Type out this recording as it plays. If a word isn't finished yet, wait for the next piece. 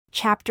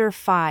Chapter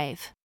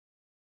 5.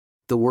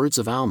 The words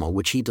of Alma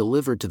which he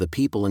delivered to the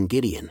people in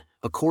Gideon,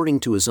 according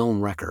to his own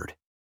record.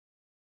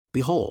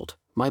 Behold,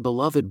 my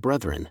beloved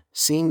brethren,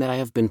 seeing that I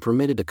have been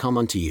permitted to come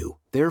unto you,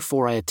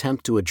 therefore I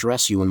attempt to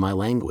address you in my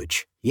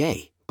language,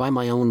 yea, by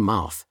my own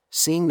mouth,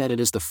 seeing that it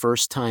is the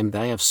first time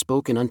that I have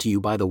spoken unto you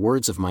by the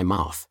words of my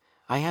mouth,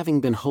 I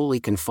having been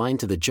wholly confined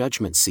to the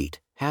judgment seat,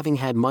 having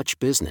had much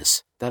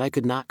business, that I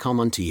could not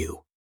come unto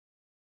you.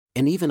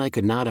 And even I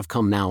could not have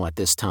come now at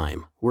this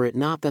time, were it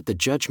not that the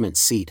judgment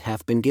seat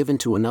hath been given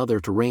to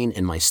another to reign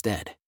in my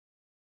stead.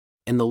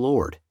 And the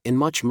Lord, in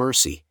much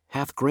mercy,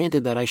 hath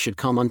granted that I should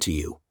come unto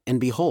you,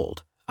 and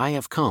behold, I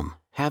have come,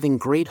 having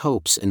great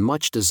hopes and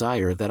much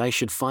desire that I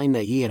should find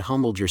that ye had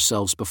humbled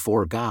yourselves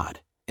before God,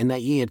 and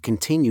that ye had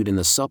continued in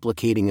the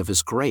supplicating of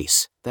his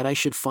grace, that I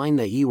should find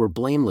that ye were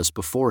blameless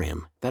before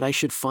him, that I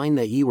should find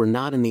that ye were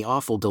not in the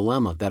awful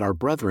dilemma that our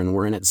brethren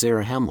were in at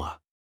Zarahemla.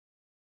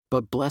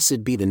 But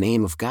blessed be the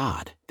name of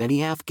God, that he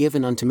hath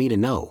given unto me to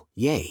know,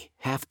 yea,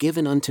 hath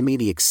given unto me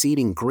the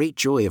exceeding great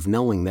joy of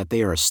knowing that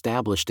they are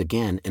established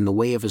again in the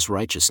way of his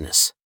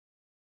righteousness.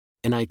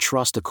 And I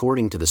trust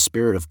according to the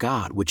Spirit of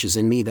God which is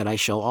in me that I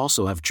shall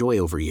also have joy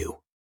over you.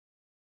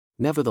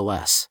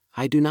 Nevertheless,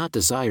 I do not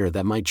desire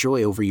that my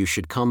joy over you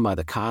should come by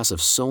the cause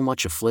of so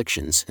much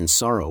afflictions and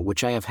sorrow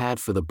which I have had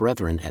for the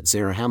brethren at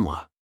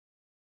Zarahemla.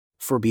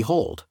 For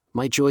behold,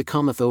 my joy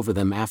cometh over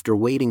them after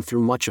wading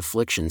through much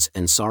afflictions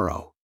and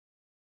sorrow.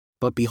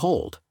 But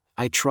behold,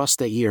 I trust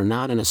that ye are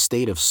not in a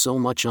state of so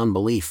much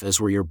unbelief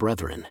as were your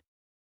brethren.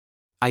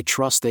 I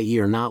trust that ye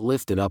are not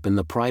lifted up in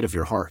the pride of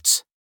your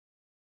hearts.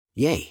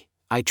 Yea,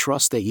 I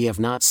trust that ye have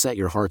not set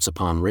your hearts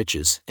upon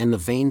riches and the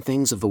vain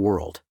things of the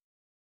world.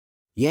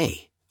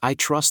 Yea, I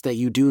trust that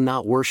you do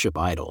not worship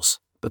idols,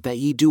 but that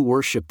ye do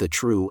worship the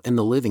true and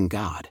the living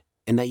God,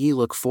 and that ye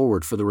look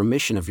forward for the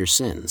remission of your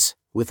sins,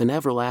 with an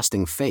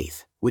everlasting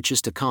faith, which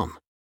is to come.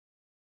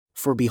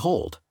 For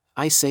behold,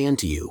 I say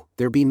unto you,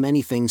 there be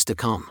many things to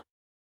come.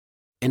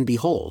 And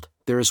behold,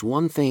 there is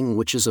one thing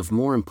which is of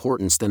more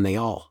importance than they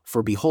all,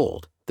 for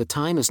behold, the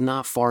time is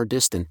not far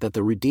distant that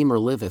the Redeemer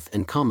liveth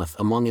and cometh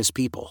among his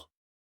people.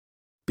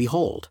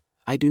 Behold,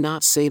 I do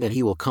not say that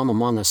he will come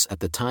among us at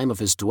the time of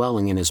his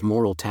dwelling in his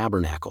moral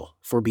tabernacle,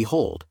 for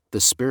behold,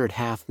 the Spirit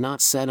hath not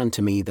said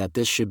unto me that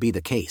this should be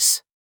the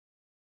case.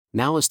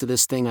 Now as to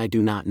this thing I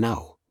do not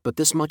know, but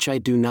this much I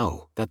do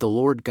know, that the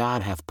Lord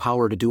God hath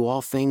power to do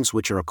all things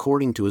which are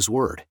according to his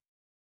word.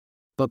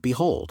 But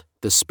behold,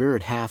 the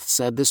Spirit hath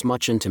said this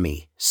much unto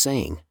me,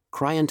 saying,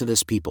 Cry unto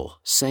this people,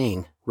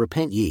 saying,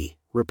 Repent ye,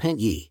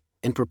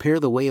 and prepare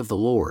the way of the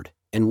Lord,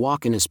 and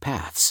walk in his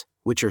paths,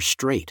 which are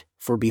straight,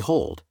 for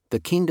behold,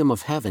 the kingdom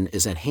of heaven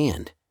is at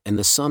hand, and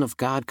the Son of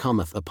God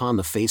cometh upon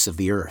the face of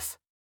the earth.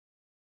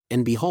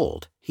 And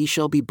behold, he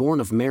shall be born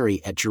of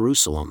Mary at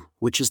Jerusalem,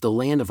 which is the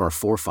land of our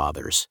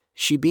forefathers,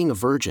 she being a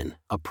virgin,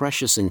 a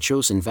precious and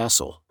chosen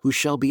vessel, who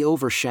shall be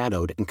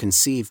overshadowed and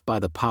conceive by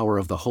the power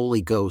of the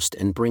Holy Ghost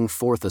and bring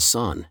forth a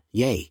son,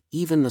 yea,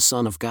 even the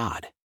Son of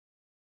God.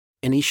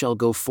 And he shall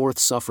go forth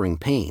suffering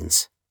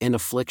pains, and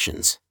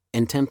afflictions,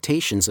 and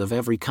temptations of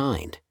every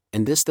kind,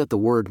 and this that the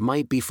word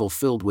might be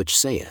fulfilled which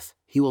saith,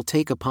 He will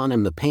take upon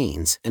him the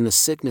pains and the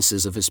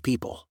sicknesses of his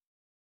people.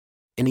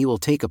 And he will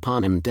take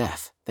upon him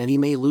death, that he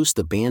may loose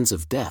the bands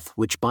of death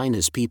which bind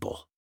his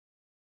people.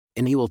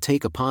 And he will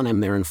take upon him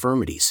their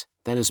infirmities,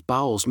 that his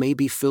bowels may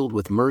be filled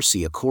with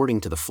mercy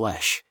according to the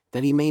flesh,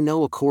 that he may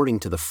know according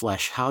to the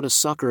flesh how to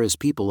succor his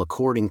people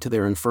according to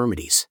their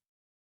infirmities.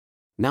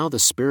 Now the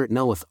Spirit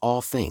knoweth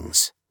all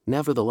things,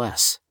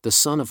 nevertheless, the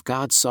Son of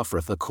God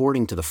suffereth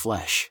according to the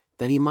flesh,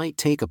 that he might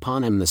take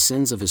upon him the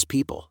sins of his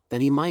people,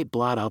 that he might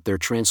blot out their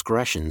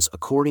transgressions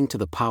according to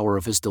the power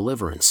of his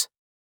deliverance.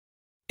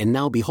 And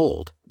now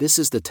behold, this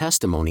is the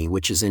testimony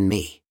which is in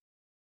me.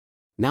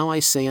 Now I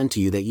say unto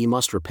you that ye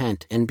must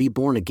repent and be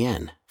born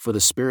again, for the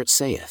Spirit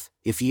saith,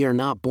 If ye are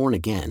not born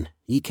again,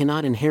 ye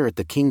cannot inherit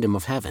the kingdom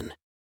of heaven.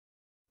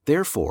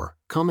 Therefore,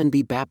 come and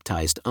be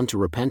baptized unto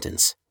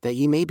repentance, that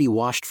ye may be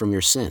washed from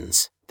your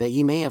sins, that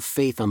ye may have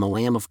faith on the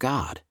Lamb of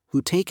God,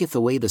 who taketh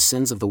away the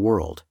sins of the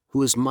world,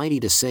 who is mighty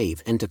to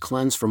save and to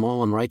cleanse from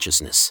all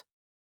unrighteousness.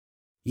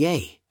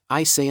 Yea,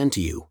 I say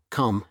unto you,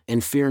 come,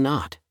 and fear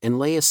not, and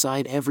lay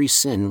aside every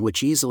sin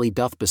which easily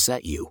doth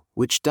beset you,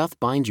 which doth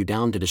bind you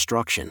down to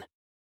destruction.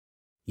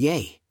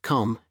 Yea,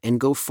 come, and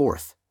go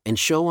forth, and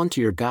show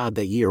unto your God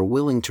that ye are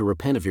willing to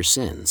repent of your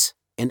sins,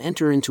 and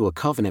enter into a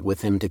covenant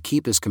with him to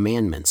keep his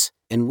commandments,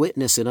 and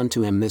witness it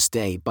unto him this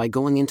day by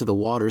going into the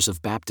waters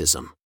of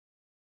baptism.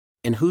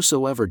 And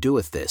whosoever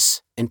doeth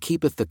this, and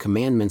keepeth the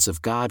commandments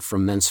of God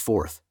from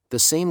thenceforth, the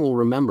same will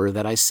remember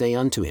that I say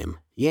unto him,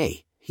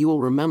 yea, he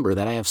will remember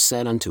that I have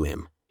said unto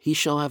him, he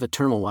shall have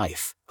eternal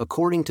life,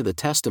 according to the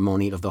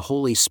testimony of the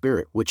Holy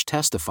Spirit which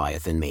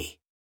testifieth in me.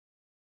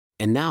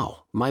 And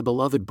now, my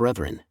beloved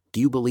brethren,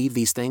 do you believe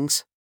these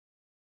things?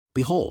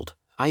 Behold,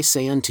 I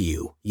say unto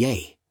you,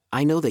 yea,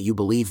 I know that you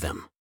believe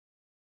them.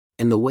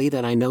 And the way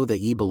that I know that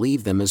ye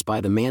believe them is by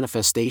the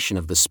manifestation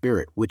of the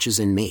Spirit which is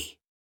in me.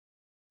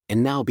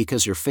 And now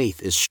because your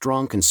faith is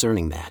strong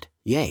concerning that,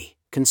 yea,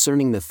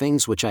 concerning the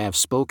things which I have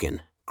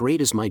spoken,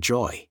 great is my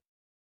joy.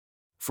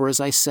 For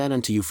as I said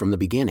unto you from the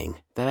beginning,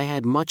 that I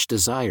had much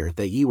desire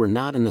that ye were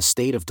not in the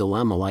state of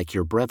dilemma like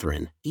your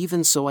brethren,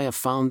 even so I have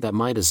found that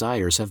my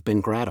desires have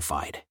been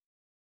gratified.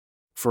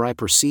 For I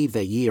perceive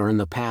that ye are in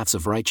the paths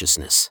of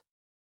righteousness.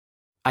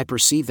 I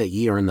perceive that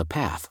ye are in the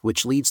path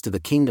which leads to the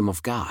kingdom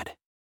of God.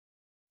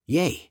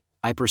 Yea,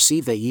 I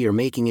perceive that ye are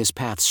making his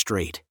path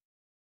straight.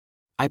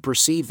 I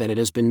perceive that it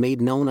has been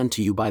made known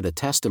unto you by the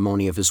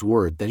testimony of his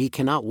word that he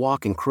cannot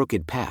walk in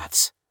crooked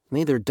paths,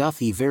 neither doth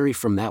he vary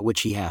from that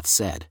which he hath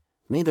said,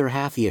 neither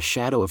hath he a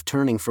shadow of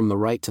turning from the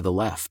right to the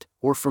left,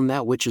 or from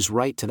that which is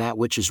right to that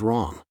which is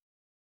wrong.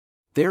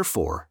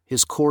 Therefore,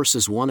 his course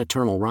is one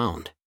eternal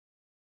round.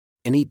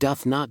 And he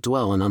doth not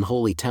dwell in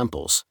unholy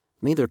temples,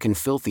 neither can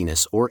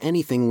filthiness or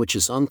anything which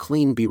is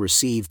unclean be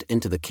received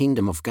into the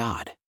kingdom of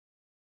God.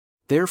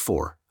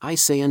 Therefore, I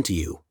say unto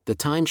you, the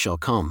time shall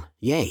come,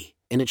 yea,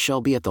 and it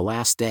shall be at the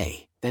last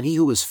day, that he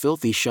who is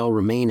filthy shall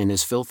remain in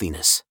his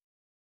filthiness.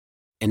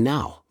 And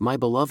now, my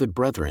beloved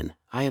brethren,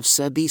 I have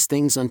said these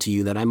things unto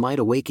you that I might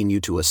awaken you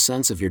to a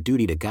sense of your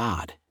duty to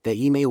God, that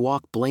ye may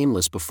walk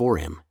blameless before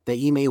him, that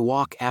ye may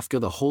walk after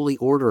the holy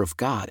order of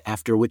God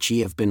after which ye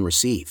have been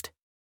received.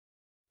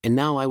 And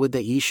now I would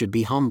that ye should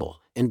be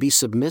humble, and be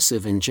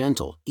submissive and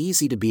gentle,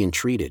 easy to be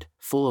entreated,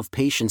 full of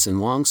patience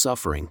and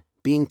long-suffering,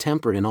 being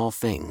temperate in all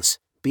things,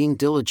 being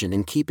diligent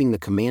in keeping the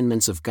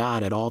commandments of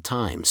God at all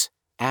times,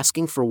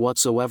 asking for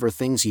whatsoever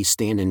things ye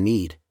stand in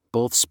need,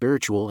 both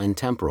spiritual and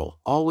temporal,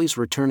 always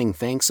returning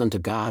thanks unto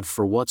God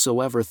for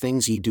whatsoever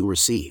things ye do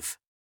receive.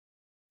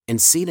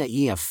 And see that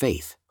ye have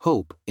faith,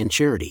 hope, and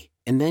charity,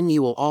 and then ye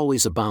will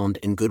always abound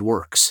in good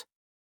works.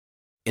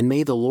 And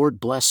may the Lord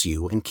bless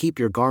you and keep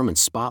your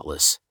garments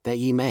spotless, that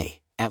ye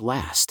may, at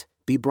last,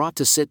 be brought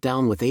to sit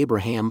down with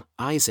Abraham,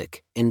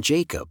 Isaac, and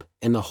Jacob,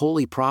 and the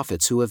holy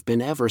prophets who have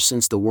been ever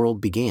since the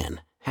world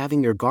began,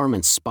 having your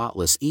garments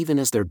spotless even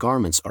as their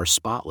garments are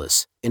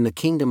spotless, in the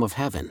kingdom of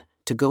heaven,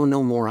 to go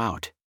no more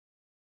out.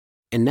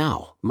 And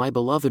now, my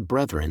beloved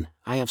brethren,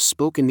 I have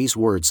spoken these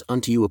words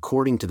unto you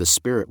according to the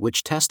Spirit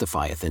which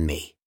testifieth in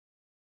me.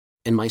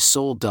 And my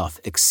soul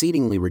doth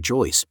exceedingly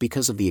rejoice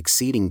because of the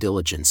exceeding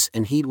diligence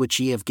and heed which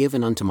ye have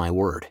given unto my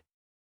word.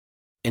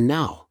 And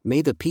now,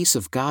 may the peace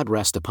of God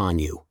rest upon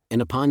you,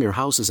 and upon your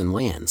houses and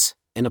lands,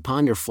 and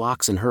upon your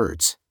flocks and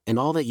herds, and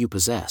all that you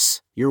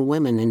possess, your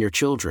women and your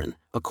children,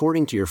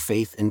 according to your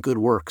faith and good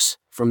works,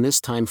 from this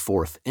time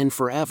forth and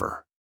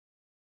forever.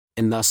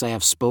 And thus I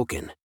have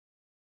spoken.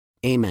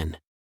 Amen.